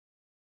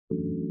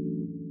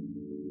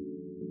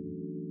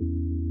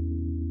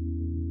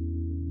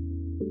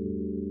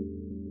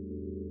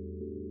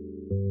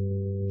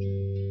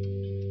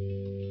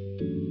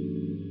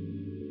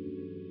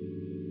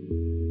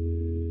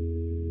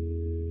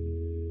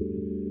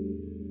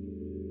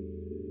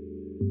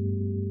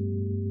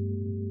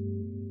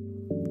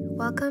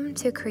Welcome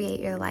to Create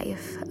Your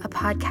Life, a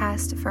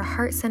podcast for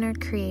heart-centered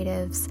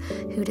creatives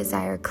who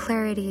desire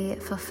clarity,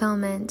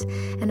 fulfillment,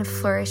 and a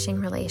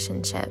flourishing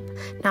relationship,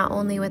 not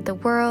only with the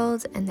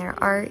world and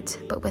their art,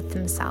 but with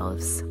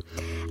themselves.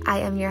 I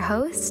am your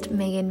host,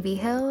 Megan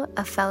Vigil,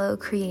 a fellow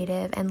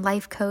creative and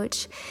life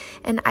coach,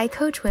 and I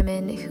coach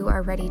women who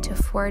are ready to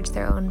forge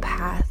their own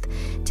path,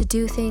 to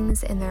do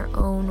things in their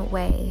own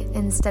way,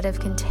 instead of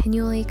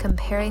continually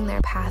comparing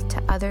their path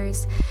to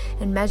others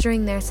and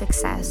measuring their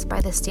success by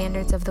the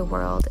standards of the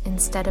world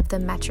instead of the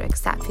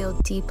metrics that feel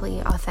deeply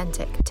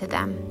authentic to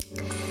them.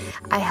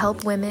 I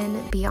help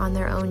women be on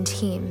their own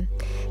team,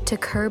 to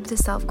curb the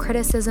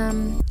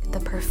self-criticism, the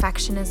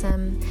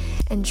perfectionism,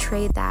 and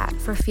trade that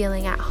for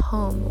feeling at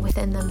home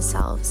within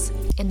themselves,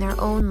 in their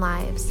own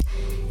lives,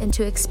 and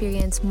to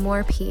experience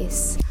more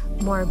peace,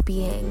 more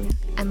being,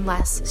 and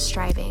less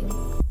striving.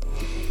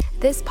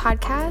 This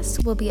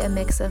podcast will be a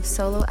mix of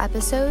solo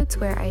episodes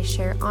where I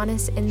share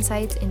honest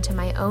insights into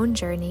my own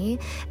journey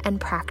and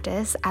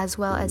practice, as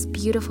well as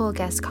beautiful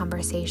guest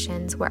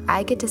conversations where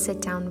I get to sit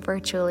down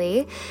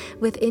virtually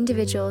with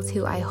individuals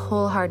who I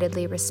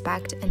wholeheartedly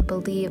respect and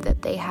believe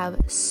that they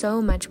have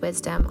so much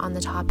wisdom on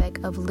the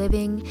topic of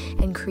living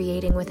and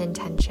creating with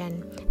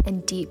intention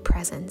and deep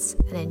presence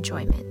and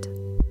enjoyment.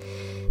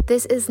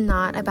 This is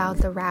not about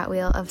the rat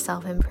wheel of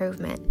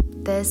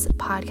self-improvement. This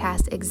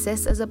podcast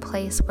exists as a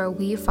place where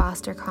we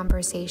foster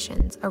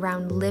conversations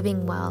around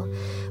living well,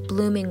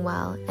 blooming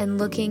well, and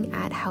looking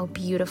at how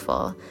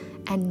beautiful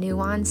and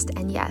nuanced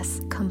and yes,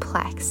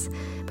 complex,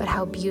 but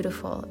how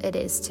beautiful it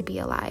is to be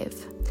alive.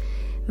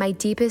 My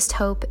deepest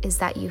hope is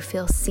that you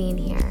feel seen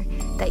here,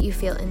 that you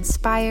feel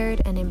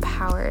inspired and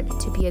empowered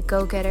to be a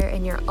go-getter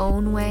in your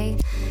own way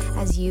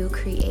as you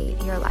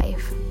create your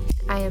life.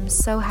 I am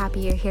so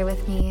happy you're here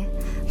with me.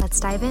 Let's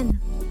dive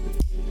in.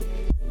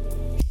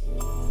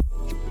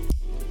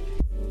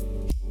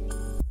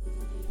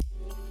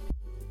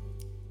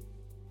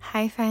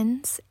 Hi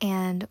friends,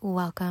 and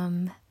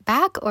welcome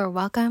back or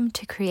welcome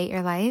to Create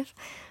Your Life.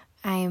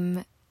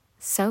 I'm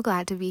so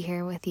glad to be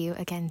here with you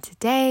again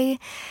today,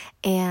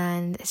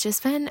 and it's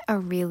just been a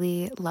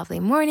really lovely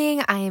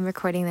morning. I am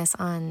recording this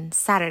on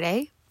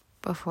Saturday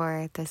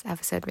before this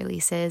episode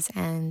releases,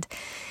 and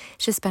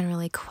it's just been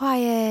really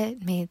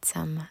quiet, made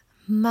some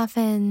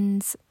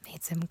muffins,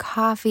 made some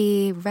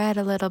coffee, read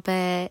a little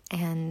bit,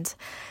 and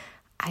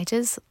I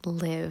just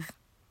live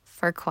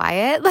for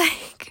quiet.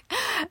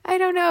 I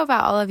don't know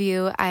about all of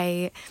you.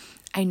 I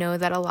know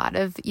that a lot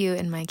of you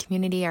in my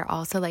community are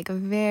also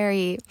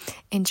very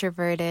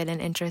introverted and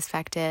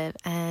introspective,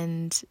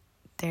 and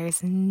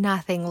there's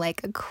nothing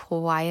like a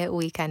quiet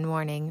weekend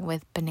morning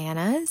with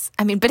bananas.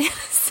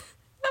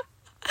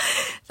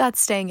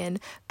 That's staying in.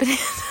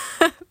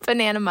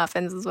 Banana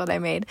muffins is what I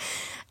made.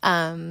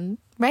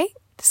 Right?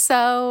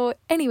 So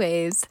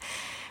anyways,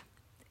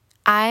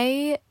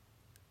 I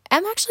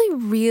am actually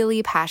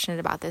really passionate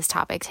about this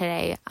topic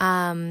today.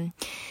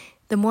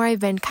 The more I've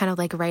been kind of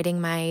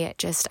writing my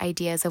just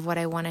ideas of what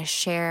I want to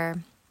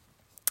share,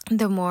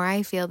 the more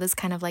I feel this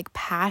kind of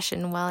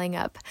passion welling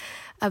up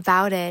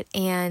about it.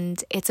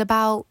 And it's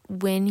about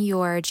when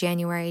your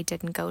January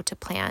didn't go to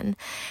plan.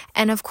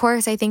 And of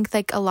course, I think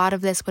a lot of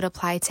this would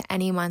apply to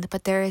any month,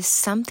 but there is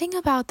something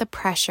about the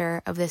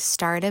pressure of the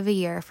start of a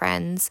year,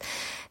 friends,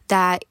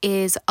 that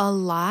is a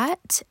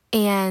lot.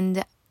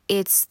 And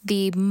it's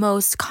the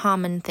most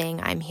common thing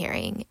I'm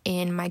hearing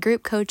in my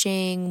group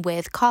coaching,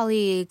 with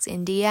colleagues,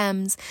 in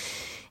DMs.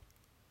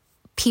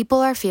 People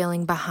are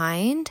feeling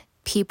behind.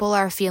 People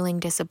are feeling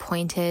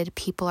disappointed.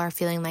 People are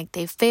feeling like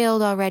they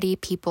failed already.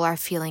 People are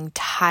feeling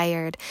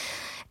tired.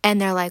 And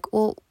they're like,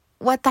 well,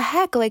 what the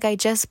heck? I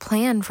just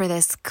planned for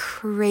this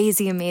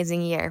crazy,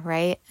 amazing year,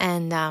 right?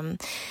 And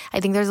I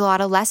think there's a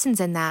lot of lessons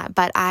in that.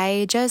 But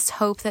I just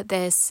hope that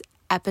this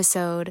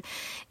episode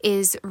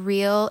is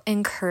real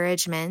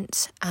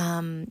encouragement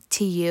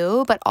to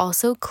you, but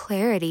also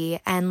clarity,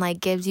 and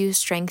gives you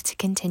strength to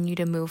continue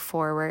to move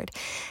forward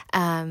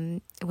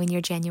when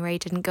your January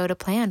didn't go to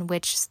plan,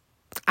 which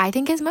I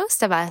think is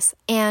most of us.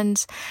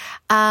 And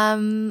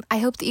I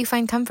hope that you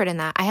find comfort in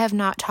that. I have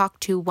not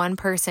talked to one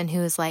person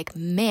who is like,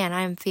 man,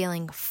 I'm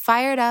feeling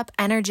fired up,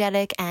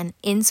 energetic, and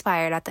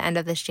inspired at the end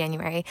of this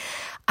January.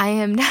 I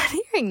am not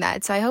hearing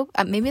that. So I hope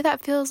maybe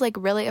that feels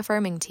really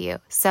affirming to you.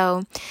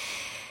 So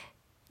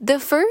the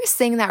first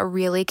thing that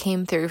really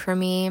came through for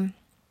me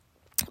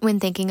when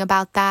thinking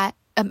about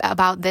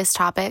this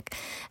topic,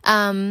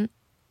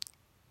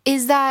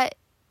 is that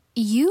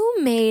you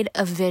made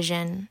a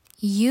vision.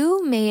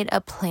 You made a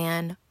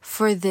plan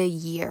for the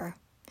year.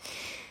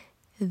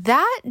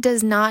 That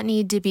does not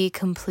need to be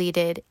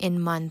completed in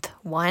month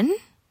 1.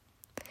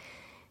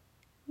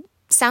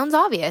 Sounds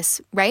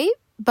obvious, right?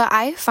 But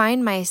I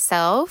find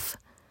myself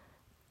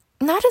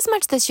not as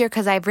much this year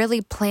because I've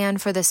really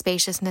planned for the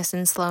spaciousness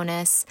and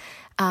slowness.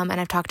 And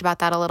I've talked about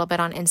that a little bit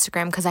on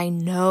Instagram because I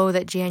know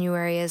that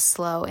January is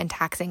slow and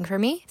taxing for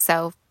me.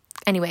 So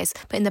anyways,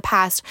 but in the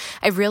past,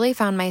 I've really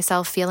found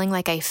myself feeling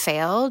like I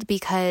failed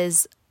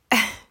because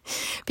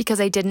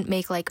I didn't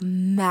make like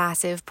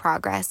massive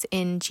progress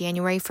in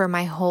January for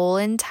my whole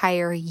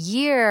entire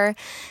year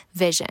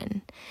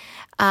vision.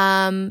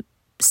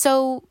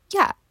 So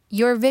yeah,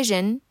 your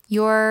vision,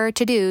 your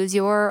to-dos,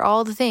 your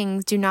all the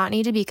things do not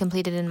need to be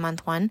completed in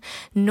month one,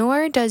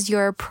 nor does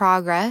your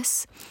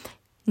progress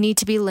need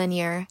to be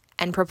linear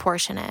and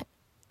proportionate.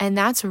 And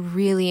that's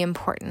really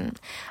important.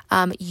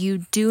 You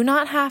do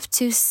not have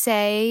to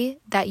say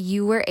that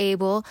you were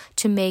able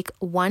to make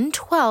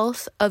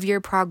 1/12 of your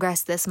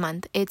progress this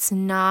month. It's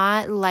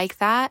not like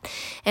that.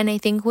 And I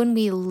think when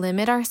we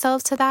limit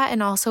ourselves to that,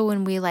 and also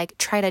when we like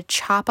try to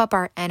chop up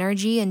our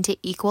energy into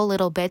equal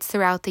little bits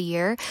throughout the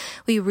year,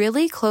 we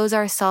really close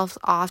ourselves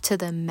off to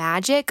the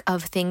magic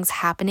of things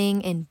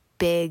happening in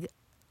big,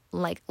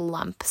 like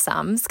lump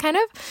sums, kind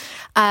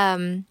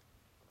of.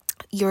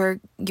 Your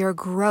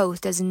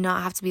growth does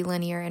not have to be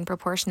linear and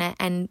proportionate.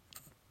 And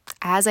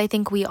as I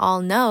think we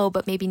all know,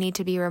 but maybe need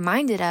to be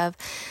reminded of,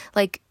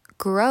 like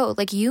growth,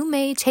 like you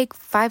may take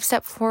 5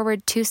 steps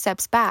forward, 2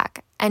 steps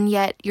back, and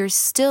yet you're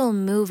still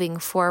moving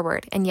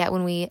forward. And yet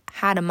when we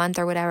had a month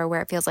or whatever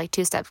where it feels like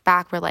 2 steps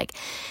back, we're like,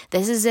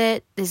 this is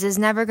it. This is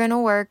never going to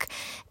work.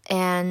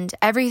 And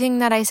everything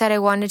that I said I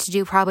wanted to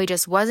do probably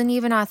just wasn't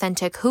even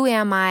authentic. Who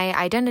am I?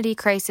 Identity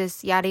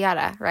crisis, yada,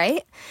 yada,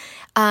 right?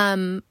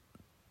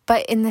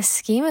 But in the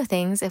scheme of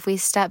things, if we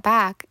step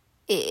back,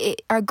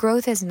 our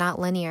growth is not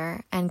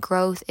linear, and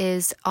growth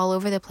is all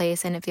over the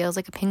place, and it feels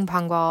like a ping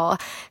pong ball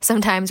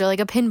sometimes, or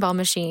like a pinball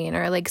machine,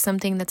 or like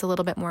something that's a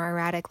little bit more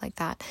erratic like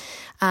that.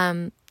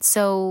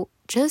 So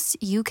just,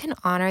 you can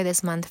honor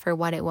this month for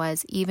what it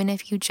was, even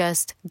if you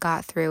just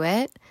got through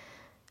it.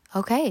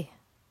 Okay.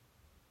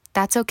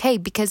 That's okay,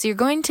 because you're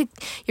going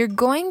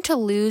to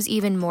lose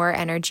even more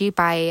energy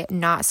by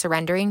not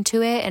surrendering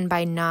to it and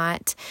by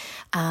not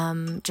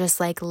just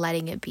like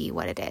letting it be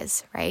what it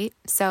is, right?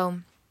 So,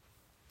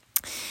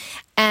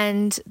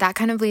 and that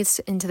kind of leads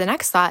into the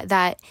next thought,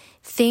 that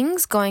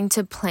things going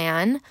to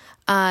plan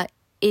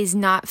is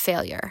not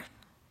failure.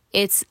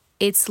 It's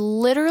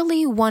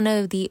literally one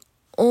of the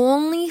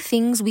only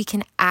things we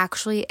can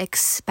actually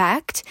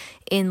expect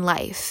in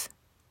life.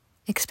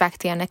 Expect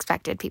the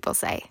unexpected, people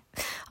say.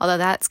 Although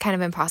that's kind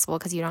of impossible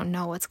because you don't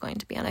know what's going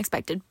to be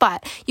unexpected.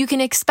 But you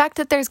can expect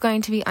that there's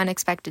going to be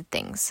unexpected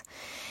things.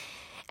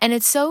 And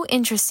it's so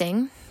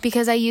interesting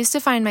because I used to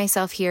find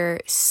myself here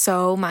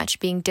so much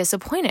being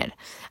disappointed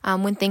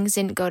when things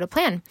didn't go to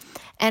plan.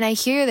 And I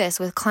hear this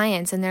with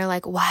clients and they're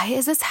like, why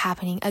is this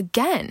happening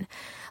again?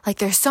 Like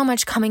there's so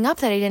much coming up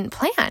that I didn't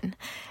plan.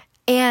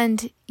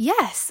 And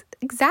yes,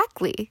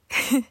 exactly.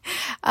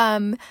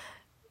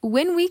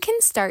 When we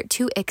can start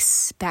to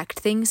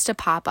expect things to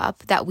pop up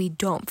that we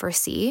don't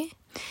foresee,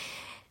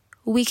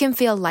 we can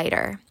feel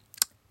lighter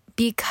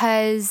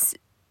because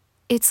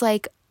it's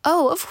like,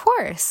 oh, of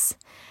course.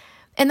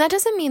 And that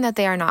doesn't mean that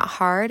they are not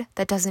hard.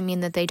 That doesn't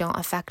mean that they don't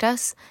affect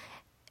us,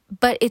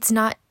 but it's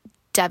not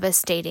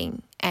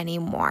devastating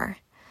anymore.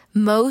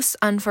 Most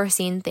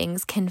unforeseen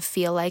things can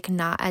feel like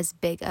not as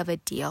big of a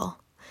deal.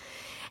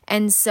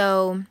 And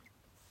so,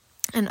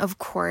 and of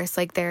course,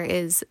 like there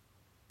is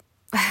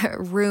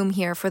room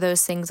here for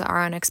those things that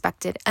are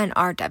unexpected and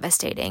are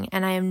devastating.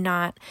 And I am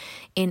not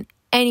in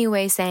any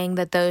way saying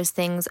that those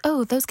things,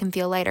 oh, those can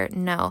feel lighter.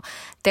 No,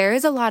 there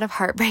is a lot of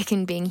heartbreak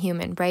in being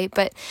human, right?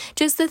 But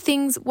just the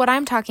things, what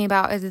I'm talking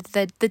about is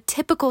the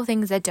typical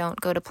things that don't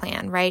go to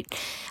plan, right?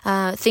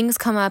 Things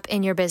come up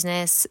in your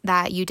business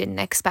that you didn't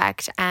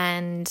expect.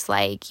 And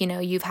like,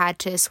 you've had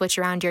to switch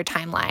around your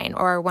timeline,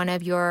 or one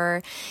of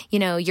your,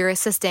 your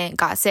assistant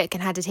got sick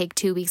and had to take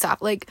 2 weeks off.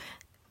 Like,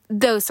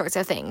 those sorts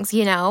of things,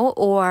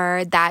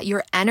 or that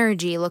your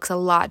energy looks a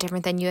lot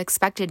different than you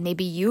expected.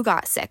 Maybe you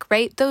got sick,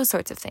 right? Those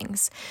sorts of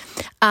things.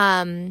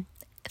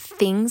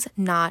 Things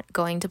not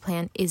going to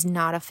plan is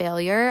not a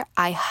failure.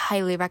 I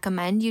highly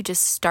recommend you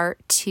just start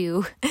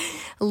to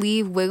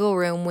leave wiggle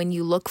room when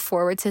you look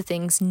forward to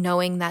things,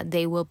 knowing that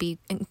they will be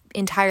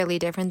entirely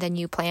different than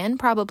you planned,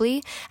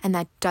 probably. And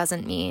that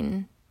doesn't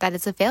mean that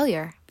it's a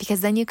failure,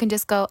 because then you can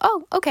just go,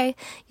 oh, okay,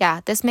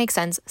 yeah, this makes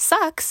sense.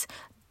 Sucks,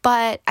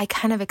 but I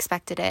kind of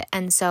expected it,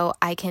 and so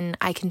I can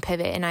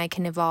pivot and I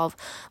can evolve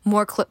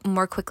more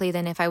quickly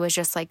than if I was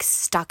just like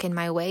stuck in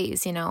my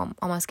ways.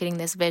 Almost getting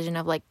this vision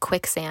of like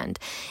quicksand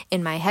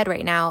in my head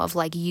right now, of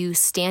like you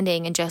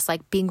standing and just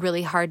like being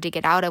really hard to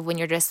get out of when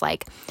you're just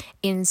like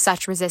in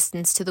such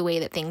resistance to the way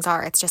that things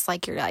are. It's just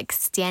like you're like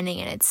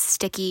standing and it's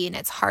sticky and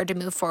it's hard to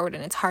move forward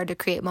and it's hard to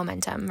create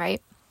momentum,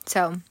 right?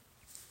 So,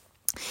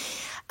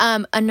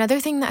 another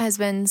thing that has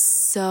been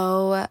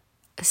so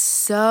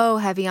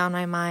heavy on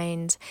my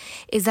mind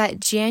is that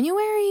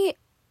January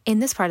in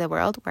this part of the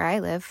world where I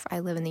live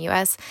in the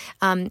US,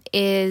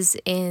 is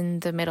in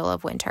the middle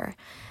of winter.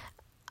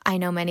 I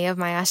know many of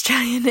my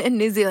Australian and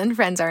New Zealand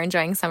friends are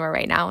enjoying summer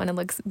right now, and it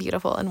looks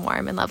beautiful and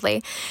warm and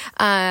lovely.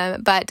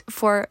 But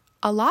for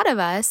a lot of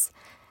us,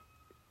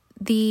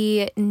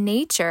 the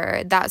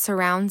nature that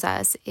surrounds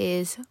us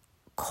is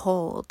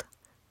cold,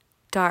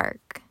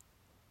 dark,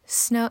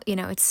 snow,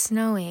 it's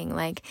snowing,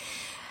 like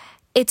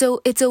it's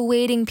a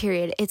waiting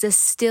period. It's a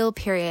still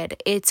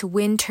period. It's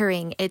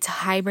wintering. It's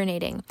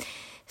hibernating.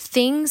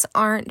 Things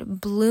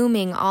aren't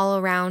blooming all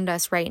around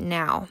us right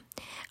now.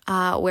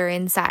 We're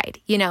inside,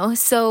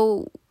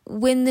 So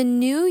when the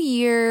new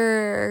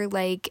year,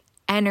 like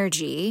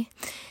energy,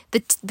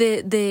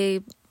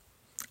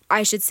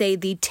 I should say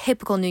the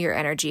typical New Year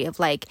energy of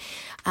like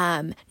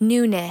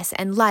newness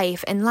and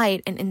life and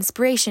light and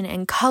inspiration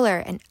and color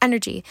and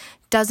energy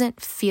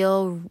doesn't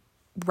feel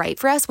right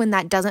for us. When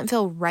that doesn't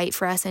feel right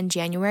for us in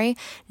January,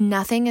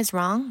 nothing is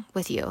wrong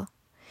with you.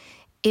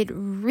 It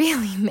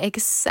really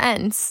makes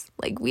sense.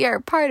 Like, we are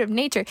part of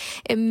nature.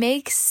 It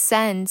makes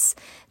sense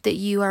that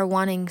you are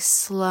wanting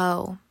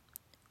slow,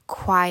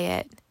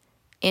 quiet,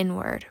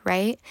 inward,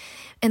 right?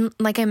 And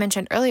like I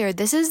mentioned earlier,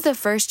 this is the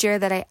first year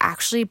that I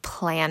actually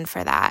planned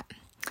for that.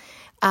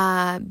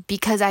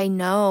 Because I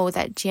know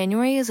that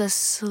January is a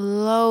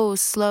slow,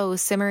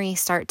 simmery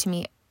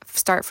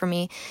start for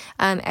me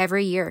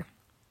every year.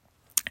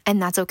 And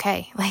that's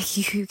okay. Like,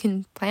 you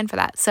can plan for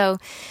that. So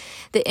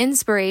the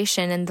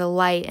inspiration and the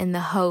light and the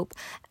hope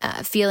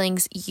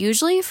feelings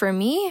usually for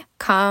me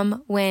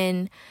come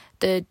when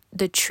the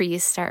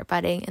trees start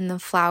budding and the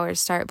flowers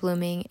start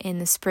blooming in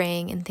the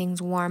spring and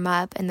things warm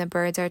up and the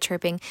birds are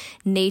chirping.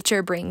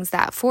 Nature brings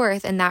that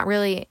forth, and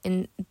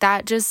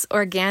that just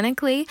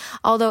organically,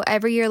 although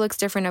every year looks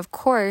different, of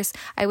course,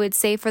 I would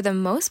say for the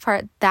most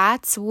part,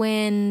 that's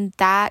when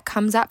that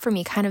comes up for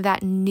me, kind of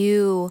that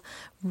new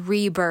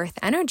rebirth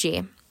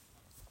energy.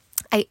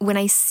 When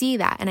I see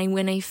that and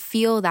when I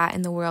feel that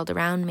in the world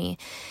around me.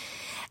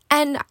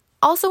 And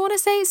also want to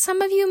say,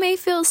 some of you may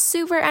feel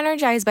super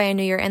energized by a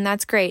new year, and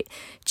that's great.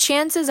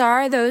 Chances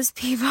are those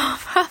people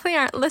probably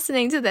aren't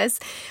listening to this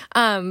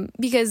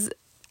because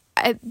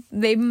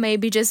they may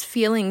be just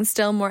feeling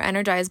still more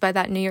energized by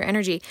that new year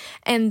energy.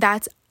 And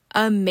that's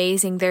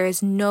amazing. There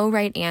is no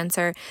right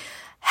answer.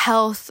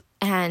 Health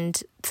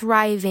and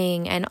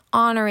thriving and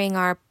honoring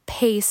our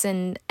pace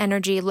and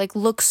energy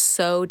looks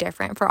so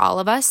different for all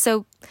of us.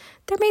 So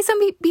there may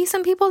be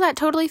some people that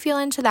totally feel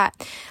into that.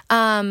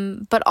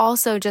 But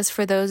also, just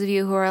for those of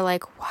you who are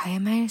like, why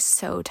am I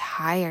so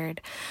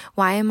tired?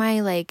 Why am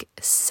I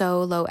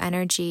so low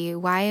energy?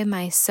 Why am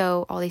I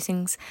so all these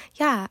things?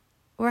 Yeah,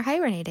 we're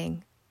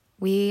hibernating.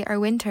 We are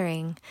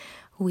wintering.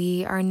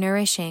 We are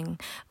nourishing.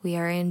 We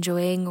are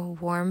enjoying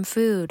warm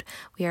food.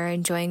 We are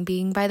enjoying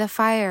being by the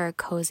fire,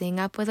 cozying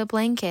up with a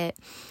blanket,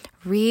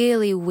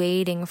 really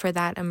waiting for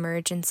that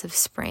emergence of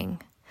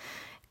spring.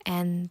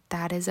 And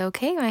that is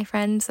okay, my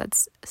friends.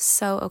 That's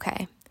so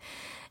okay.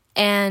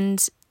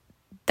 And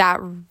that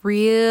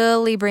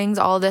really brings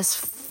all this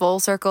full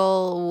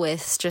circle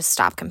with just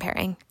stop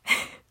comparing.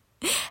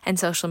 And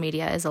social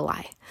media is a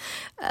lie.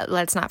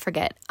 Let's not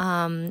forget.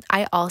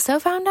 I also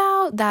found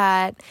out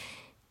that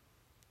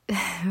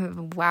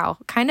wow,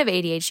 kind of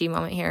ADHD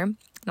moment here.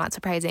 Not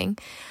surprising.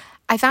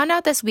 I found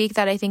out this week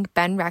that I think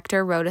Ben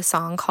Rector wrote a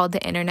song called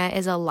The Internet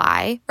is a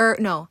Lie. Or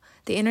no,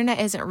 The Internet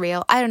Isn't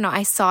Real. I don't know.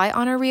 I saw it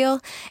on a reel,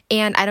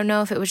 and I don't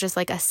know if it was just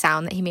a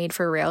sound that he made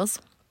for reels.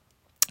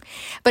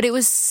 But it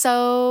was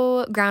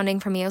so grounding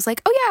for me. I was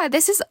like, oh yeah,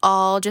 this is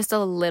all just a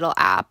little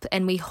app,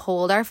 and we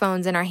hold our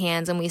phones in our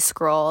hands and we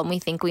scroll and we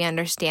think we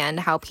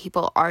understand how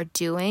people are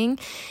doing.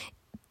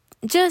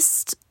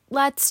 Let's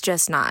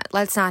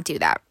not do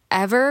that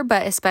ever,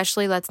 but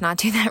especially let's not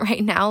do that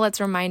right now. Let's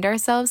remind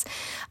ourselves,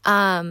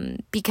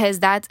 because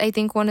that's, I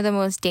think, one of the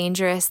most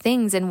dangerous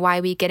things, and why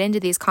we get into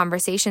these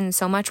conversations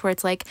so much, where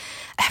it's like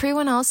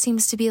everyone else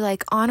seems to be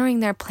honoring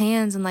their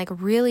plans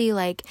and really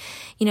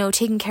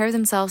taking care of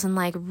themselves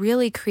and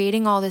really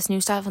creating all this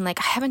new stuff, and I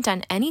haven't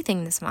done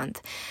anything this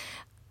month.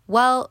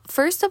 Well,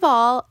 first of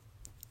all,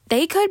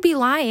 they could be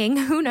lying,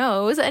 who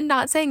knows, and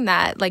not saying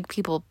that.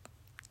 People,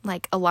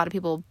 a lot of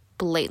people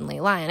blatantly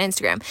lie on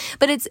Instagram,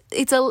 but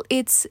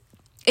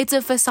it's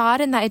a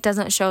facade in that it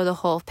doesn't show the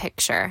whole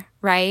picture,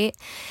 right?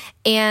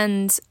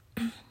 And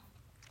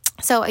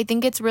so I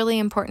think it's really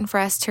important for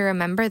us to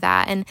remember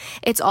that. And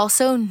it's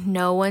also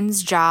no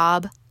one's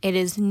job. It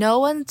is no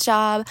one's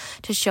job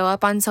to show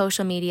up on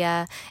social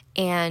media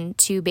and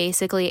to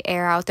basically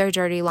air out their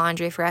dirty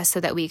laundry for us so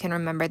that we can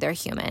remember they're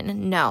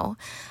human. No.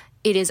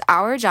 It is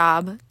our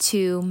job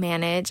to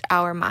manage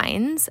our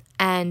minds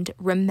and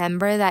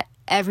remember that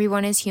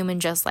everyone is human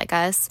just like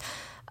us.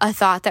 A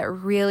thought that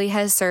really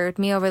has served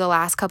me over the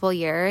last couple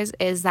years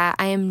is that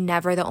I am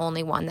never the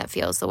only one that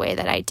feels the way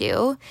that I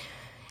do.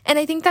 And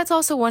I think that's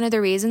also one of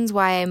the reasons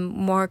why I'm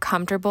more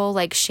comfortable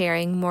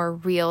sharing more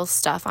real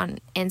stuff on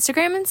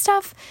Instagram and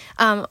stuff.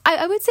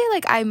 I would say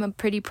I'm a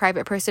pretty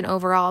private person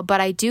overall,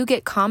 but I do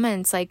get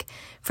comments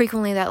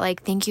frequently that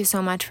thank you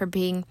so much for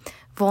being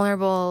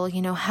vulnerable,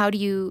 how do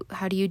you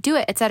do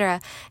it,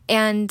 etc.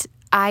 And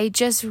I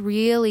just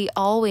really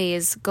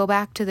always go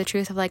back to the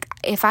truth of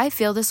if I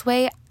feel this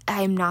way,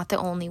 I'm not the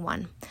only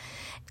one.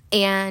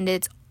 And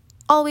it's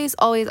always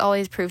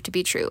proved to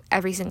be true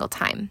every single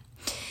time.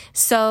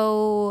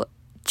 So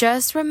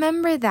just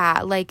remember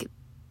that, like,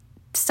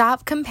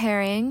 stop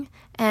comparing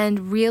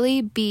and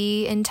really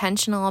be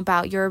intentional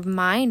about your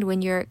mind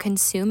when you're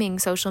consuming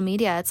social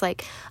media. It's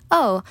like,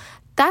 oh,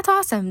 that's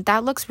awesome.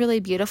 That looks really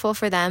beautiful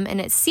for them.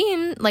 And it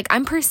seemed like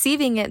I'm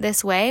perceiving it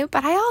this way,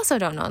 but I also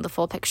don't know the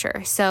full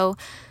picture. So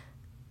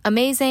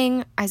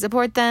amazing. I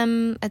support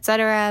them,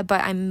 etc.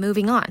 But I'm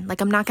moving on. Like,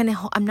 I'm not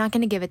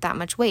going to give it that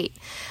much weight.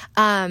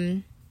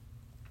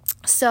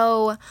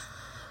 So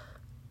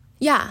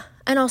yeah.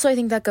 And also I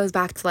think that goes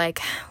back to like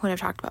what I've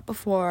talked about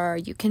before.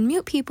 You can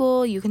mute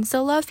people, you can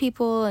still love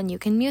people, and you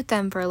can mute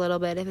them for a little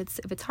bit if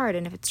it's hard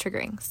and if it's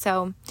triggering.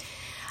 So,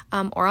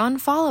 or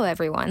unfollow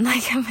everyone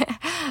like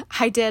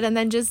I did, and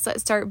then just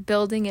start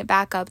building it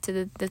back up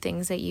to the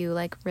things that you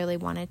like really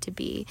want it to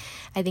be.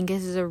 I think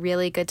this is a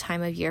really good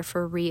time of year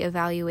for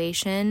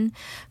reevaluation,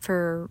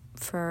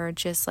 for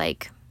just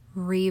like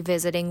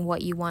revisiting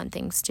what you want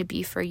things to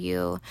be for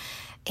you.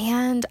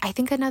 And I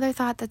think another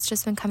thought that's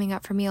just been coming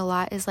up for me a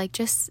lot is like,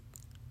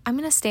 I'm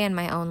going to stay in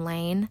my own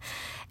lane.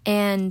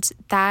 And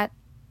that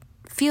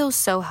feels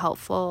so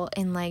helpful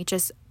in like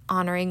just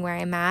honoring where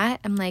I'm at.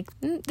 I'm like,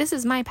 this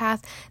is my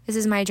path. This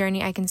is my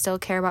journey. I can still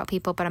care about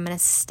people, but I'm going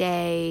to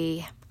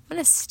stay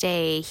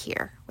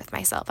here with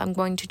myself. I'm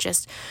going to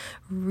just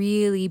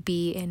really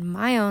be in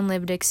my own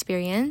lived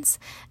experience,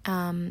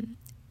 and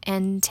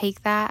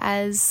take that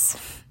as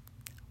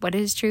what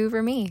is true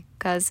for me,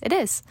 because it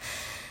is.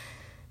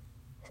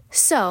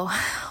 So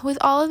with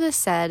all of this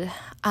said,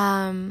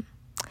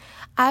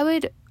 I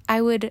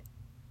would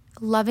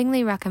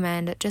lovingly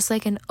recommend just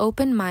like an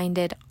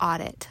open-minded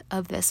audit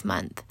of this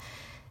month.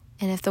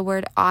 And if the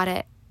word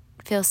audit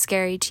feels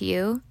scary to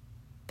you,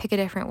 pick a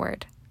different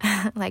word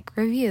like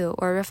review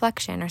or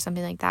reflection or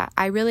something like that.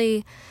 I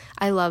like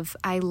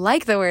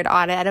the word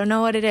audit. I don't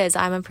know what it is.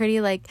 I'm a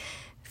pretty like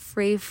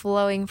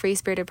free-flowing,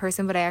 free-spirited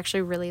person, but I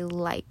actually really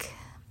like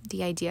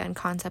the idea and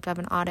concept of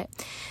an audit.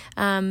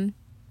 And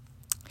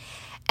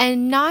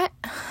not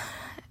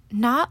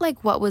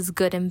like what was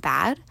good and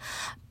bad,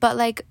 but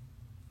like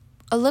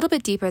a little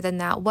bit deeper than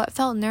that. What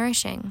felt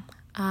nourishing?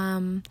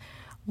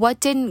 What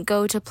didn't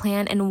go to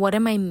plan, and what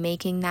am I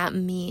making that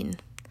mean?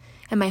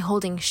 Am I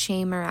holding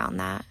shame around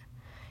that?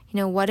 You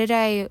know, what did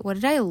I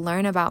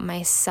learn about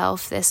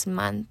myself this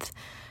month?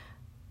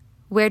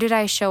 Where did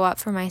I show up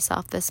for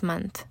myself this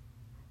month?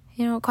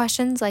 You know,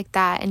 questions like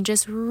that, and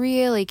just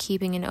really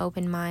keeping an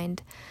open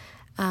mind.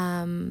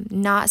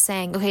 Not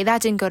saying, okay,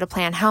 that didn't go to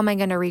plan. How am I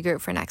going to regroup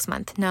for next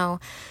month? No,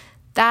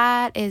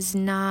 that is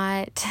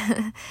not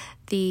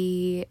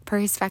the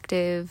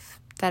perspective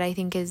that I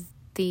think is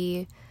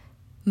the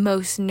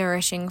most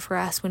nourishing for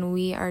us when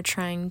we are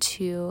trying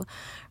to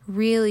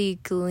really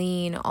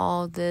glean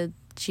all the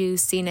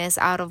juiciness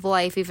out of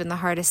life, even the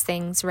hardest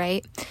things,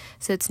 right?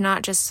 So it's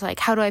not just like,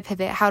 how do I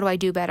pivot? How do I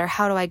do better?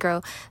 How do I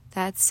grow?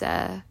 That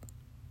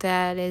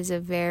is a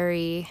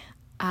very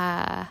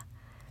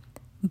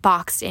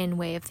boxed in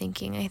way of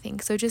thinking, I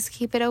think. So just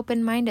keep it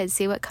open-minded,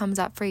 see what comes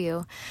up for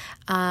you.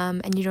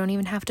 And you don't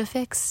even have to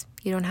fix.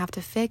 You don't have to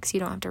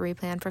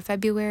replan for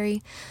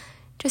February.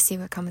 Just see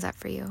what comes up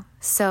for you.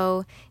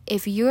 So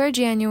if your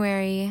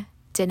January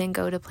didn't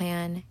go to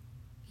plan,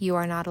 you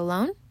are not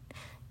alone.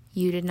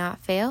 You did not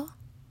fail.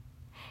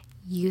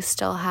 You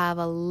still have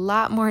a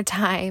lot more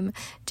time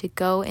to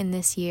go in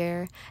this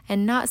year.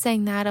 And not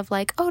saying that of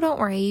like, oh, don't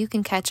worry, you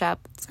can catch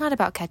up. It's not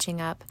about catching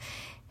up.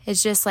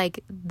 It's just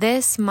like,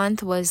 this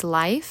month was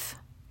life.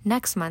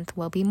 Next month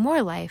will be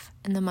more life.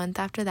 And the month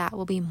after that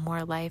will be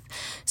more life.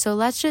 So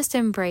let's just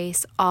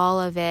embrace all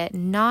of it,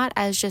 not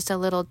as just a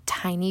little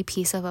tiny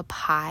piece of a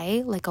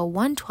pie, like a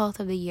 1/12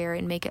 of the year,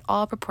 and make it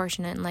all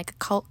proportionate and like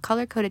a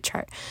color-coded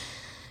chart.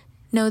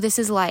 No, this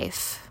is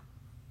life.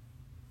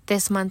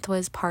 This month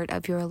was part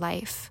of your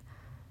life.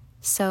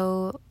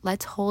 So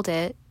let's hold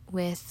it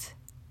with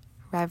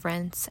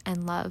reverence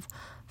and love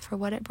for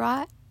what it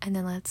brought. And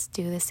then let's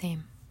do the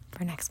same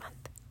for next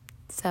month.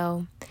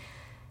 So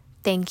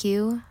thank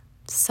you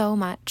so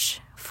much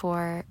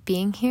for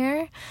being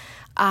here.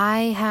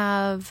 I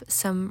have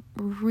some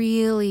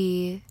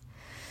really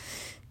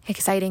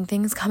exciting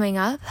things coming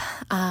up.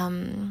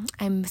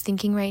 I'm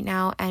thinking right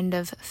now end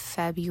of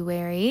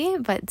February,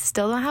 but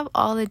still don't have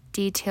all the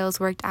details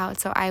worked out.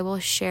 So I will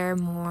share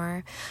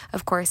more,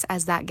 of course,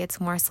 as that gets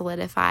more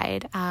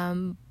solidified.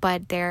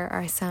 But there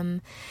are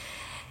some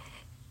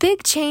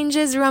big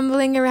changes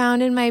rumbling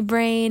around in my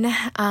brain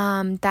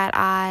that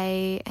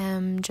I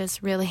am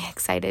just really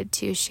excited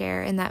to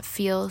share, and that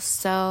feels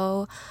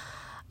so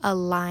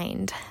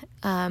aligned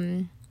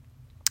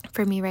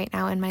for me right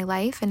now in my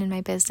life and in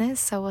my business.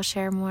 So we'll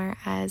share more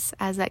as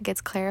that gets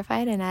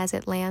clarified and as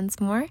it lands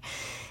more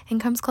and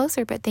comes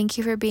closer. But thank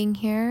you for being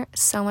here.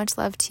 So much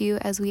love to you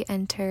as we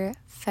enter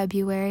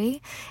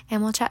February,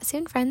 and we'll chat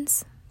soon,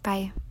 friends.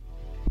 Bye.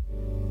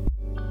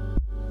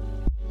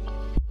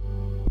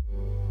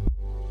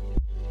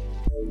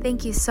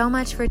 Thank you so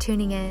much for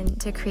tuning in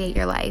to Create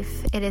Your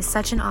Life. It is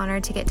such an honor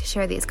to get to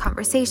share these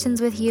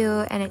conversations with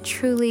you, and it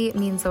truly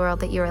means the world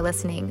that you are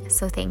listening,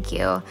 so thank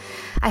you.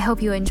 I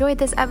hope you enjoyed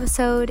this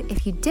episode.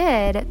 If you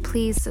did,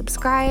 please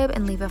subscribe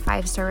and leave a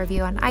 5-star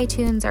review on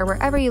iTunes or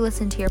wherever you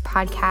listen to your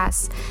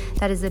podcasts.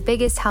 That is the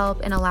biggest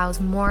help and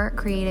allows more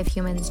creative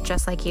humans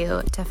just like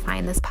you to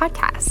find this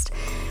podcast.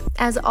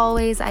 As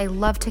always, I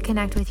love to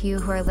connect with you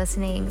who are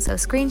listening, so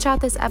screenshot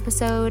this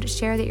episode,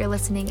 share that you're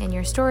listening in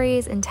your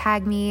stories, and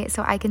tag me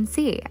so I can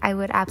see. I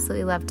would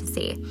absolutely love to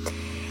see.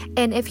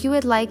 And if you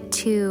would like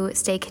to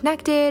stay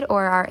connected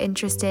or are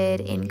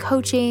interested in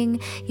coaching,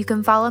 you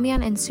can follow me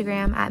on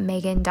Instagram at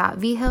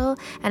megan.vhill,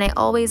 and I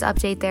always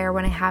update there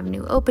when I have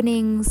new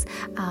openings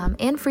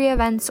and free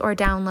events or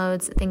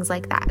downloads, things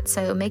like that.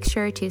 So make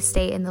sure to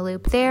stay in the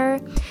loop there.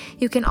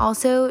 You can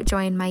also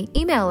join my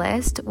email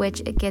list,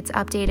 which gets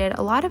updated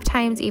a lot of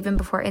times even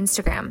before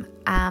Instagram.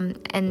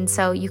 And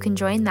so you can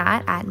join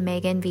that at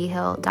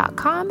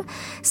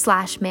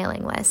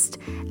meganvhill.com/mailing list.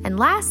 And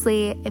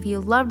lastly, if you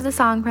loved the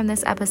song from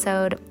this episode,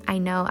 I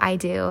know I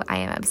do. I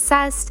am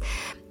obsessed.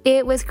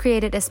 It was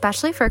created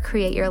especially for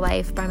Create Your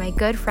Life by my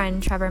good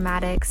friend Trevor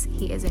Maddox.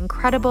 He is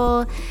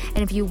incredible. And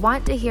if you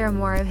want to hear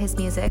more of his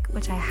music,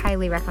 which I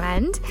highly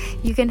recommend,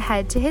 you can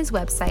head to his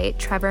website,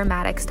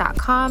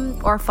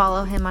 trevormaddox.com, or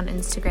follow him on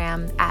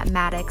Instagram at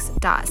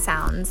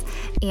maddox.sounds.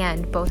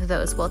 And both of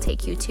those will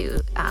take you to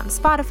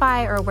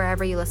Spotify or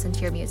wherever you listen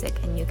to your music,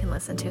 and you can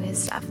listen to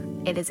his stuff.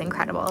 It is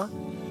incredible.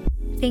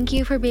 Thank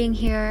you for being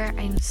here.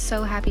 I'm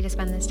so happy to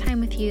spend this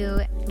time with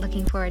you.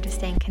 Looking forward to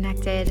staying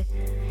connected,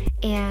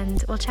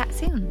 and we'll chat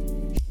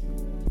soon.